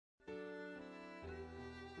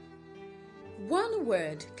One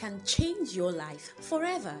word can change your life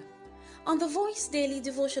forever. On the Voice Daily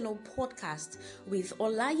Devotional Podcast with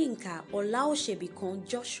Olayinka Olaoshebikon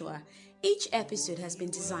Joshua, each episode has been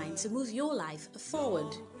designed to move your life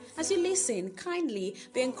forward. As you listen, kindly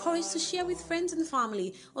be encouraged to share with friends and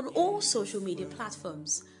family on all social media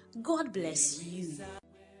platforms. God bless you.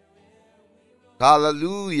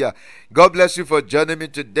 Hallelujah. God bless you for joining me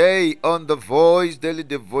today on the Voice Daily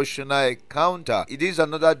Devotional Encounter. It is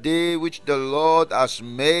another day which the Lord has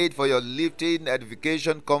made for your lifting,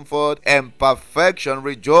 edification, comfort, and perfection.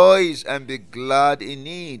 Rejoice and be glad in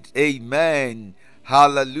it. Amen.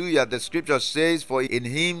 Hallelujah. The scripture says, for in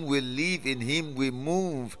him we live, in him we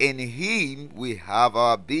move, in him we have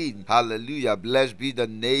our being. Hallelujah. Blessed be the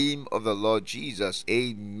name of the Lord Jesus.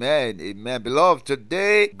 Amen. Amen. Beloved,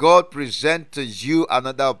 today God presents to you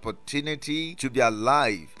another opportunity to be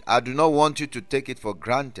alive. I do not want you to take it for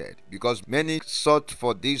granted, because many sought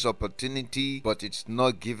for this opportunity, but it's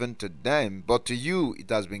not given to them. But to you, it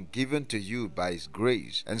has been given to you by His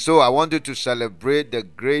grace. And so I want you to celebrate the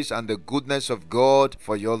grace and the goodness of God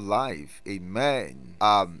for your life. Amen.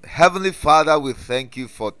 Heavenly Father, we thank you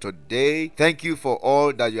for today. Thank you for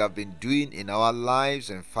all that you have been doing in our lives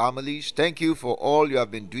and families. Thank you for all you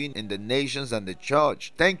have been doing in the nations and the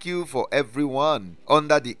church. Thank you for everyone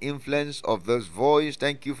under the influence of this voice.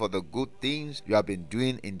 Thank you for the good things you have been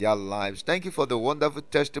doing in their lives. Thank you for the wonderful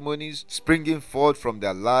testimonies springing forth from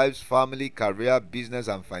their lives, family, career, business,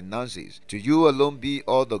 and finances. To you alone be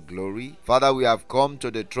all the glory. Father, we have come to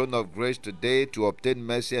the throne of grace today to obtain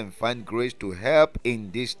mercy and find grace to help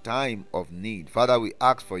in this time of need. Father, we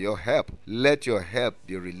ask for your help. Let your help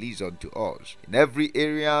be released unto us in every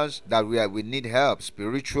areas that we need help,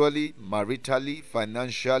 spiritually, maritally,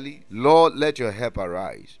 financially. Lord, let your help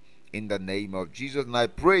arise in the name of Jesus. And I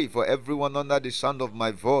pray for everyone under the sound of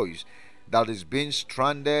my voice that is being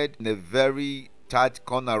stranded in a very tight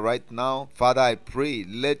corner right now. Father, I pray,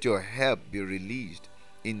 let your help be released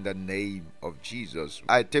in the name of Jesus.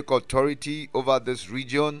 I take authority over this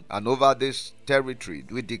region and over this territory.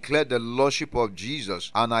 We declare the lordship of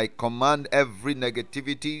Jesus, and I command every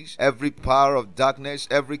negativity, every power of darkness,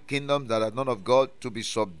 every kingdom that are not of God to be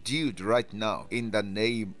subdued right now in the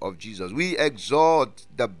name of Jesus. We exalt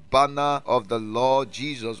the banner of the Lord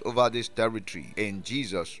Jesus over this territory in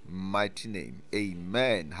Jesus' mighty name.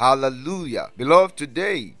 Amen. Hallelujah. Beloved,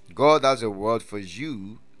 today God has a word for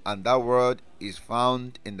you, and that word is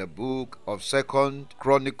found in the book of 2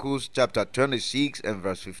 Chronicles chapter 26 and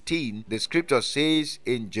verse 15. The scripture says,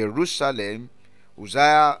 in Jerusalem,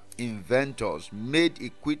 Uzziah inventors made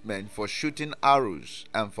equipment for shooting arrows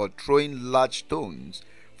and for throwing large stones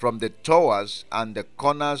from the towers and the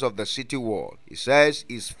corners of the city wall. It says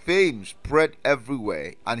his fame spread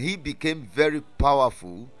everywhere, and he became very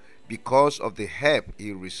powerful because of the help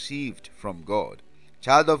he received from God.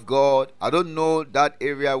 Child of God, I don't know that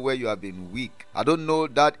area where you have been weak. I don't know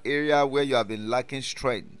that area where you have been lacking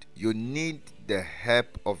strength. You need the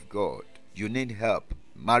help of God. You need help.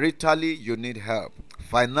 Maritally, you need help.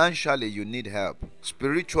 Financially, you need help.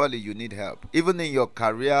 Spiritually, you need help. Even in your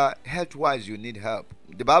career, health-wise, you need help.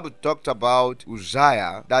 The Bible talked about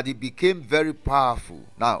Uzziah, that he became very powerful.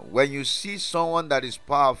 Now, when you see someone that is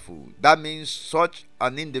powerful, that means such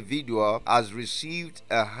an individual has received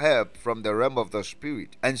a help from the realm of the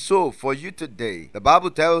Spirit. And so, for you today, the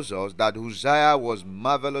Bible tells us that Uzziah was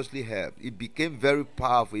marvelously helped. He became very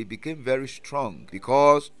powerful. He became very strong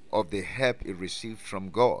because of the help he received from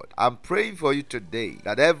God. I'm praying for you today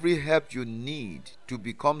that every help you need to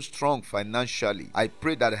become strong financially, I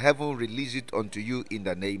pray that heaven will release it unto you in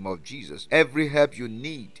the name of Jesus. Every help you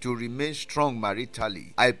need to remain strong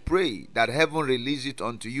maritally, I pray that heaven release it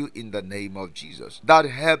unto you in the name of Jesus. That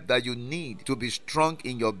help that you need to be strong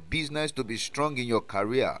in your business, to be strong in your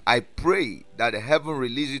career, I pray that heaven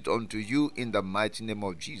release it unto you in the mighty name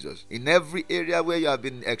of Jesus. In every area where you have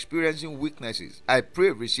been experiencing weaknesses, I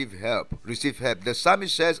pray receive help. Receive help. The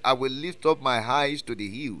psalmist says, I will lift up my eyes to the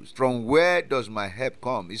hills. From where does my help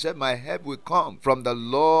come? He said, my help will come from the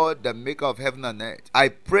Lord, the maker of heaven and earth. I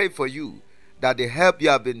pray for you that the help you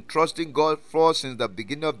have been trusting God for since the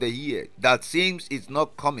beginning of the year, that seems it's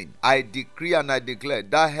not coming, I decree and I declare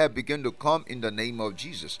that help begin to come in the name of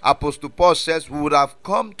Jesus. Apostle Paul says, we would have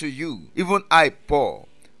come to you, even I, Paul,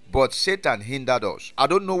 but Satan hindered us. I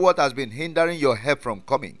don't know what has been hindering your help from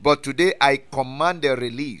coming, but today I command a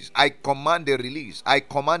release. I command a release. I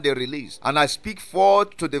command a release. And I speak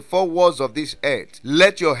forth to the four walls of this earth.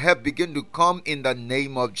 Let your help begin to come in the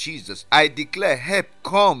name of Jesus. I declare help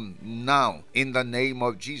come now in the name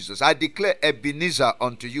of Jesus. I declare Ebenezer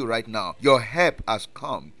unto you right now. Your help has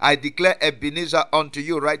come. I declare Ebenezer unto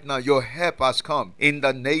you right now. Your help has come in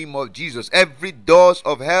the name of Jesus. Every doors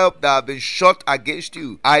of help that have been shut against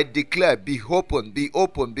you, I declare be open, be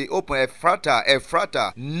open, be open. Ephrata,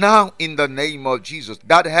 Ephrata, now in the name of Jesus.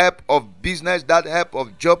 That help of business, that help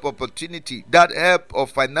of job opportunity, that help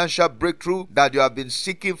of financial breakthrough that you have been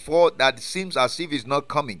seeking for, that seems as if it's not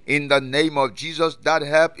coming, in the name of Jesus, that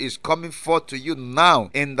help is coming forth to you now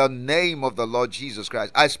in the name of the Lord Jesus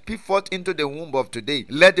Christ. I speak forth into the womb of today.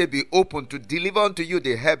 Let it be open to deliver unto you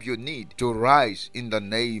the help you need to rise in the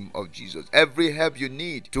name of Jesus. Every help you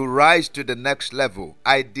need to rise to the next level,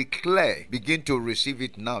 I declare, begin to receive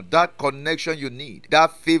it now. That connection you need,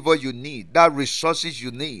 that favor you need, that resources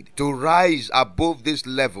you need to rise above this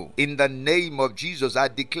level, in the name of Jesus, I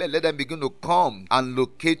declare, let them begin to come and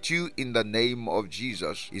locate you in the name of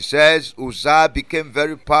Jesus. He says Uzziah became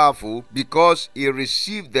very powerful because he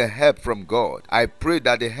received the help from God. I pray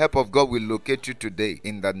that the help of God will locate you today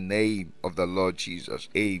in the name of the Lord Jesus.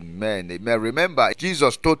 Amen. Amen. Remember,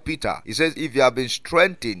 Jesus told Peter, he says, if you have been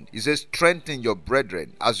strengthened, he says, strengthen your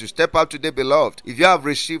brethren. As you step out today, beloved, if you have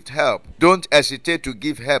received help, don't hesitate to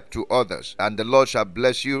give help to others, and the Lord shall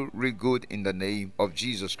bless you real good in the name of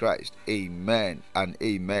Jesus Christ. Amen and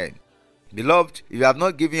amen. Beloved, if you have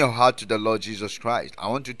not given your heart to the Lord Jesus Christ, I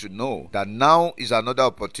want you to know that now is another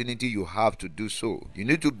opportunity you have to do so. You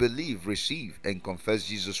need to believe, receive, and confess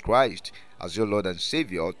Jesus Christ as your Lord and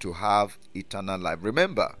Savior to have eternal life.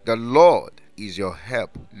 Remember, the Lord is your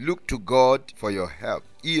help. Look to God for your help.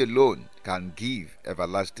 He alone can give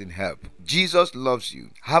everlasting help. Jesus loves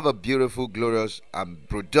you. Have a beautiful, glorious, and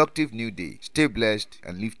productive new day. Stay blessed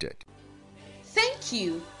and lifted. Thank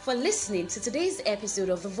you for listening to today's episode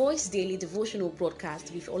of the Voice Daily Devotional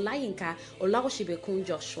Broadcast with Olayinka Olaoshibekun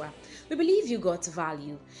Joshua. We believe you got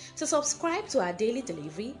value. To subscribe to our daily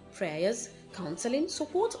delivery, prayers, counseling,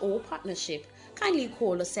 support, or partnership, kindly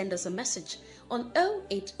call or send us a message on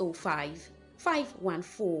 0805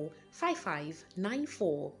 514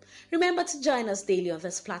 5594. Remember to join us daily on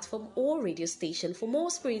this platform or radio station for more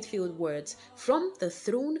spirit-filled words from the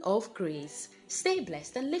throne of grace. Stay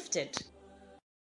blessed and lifted.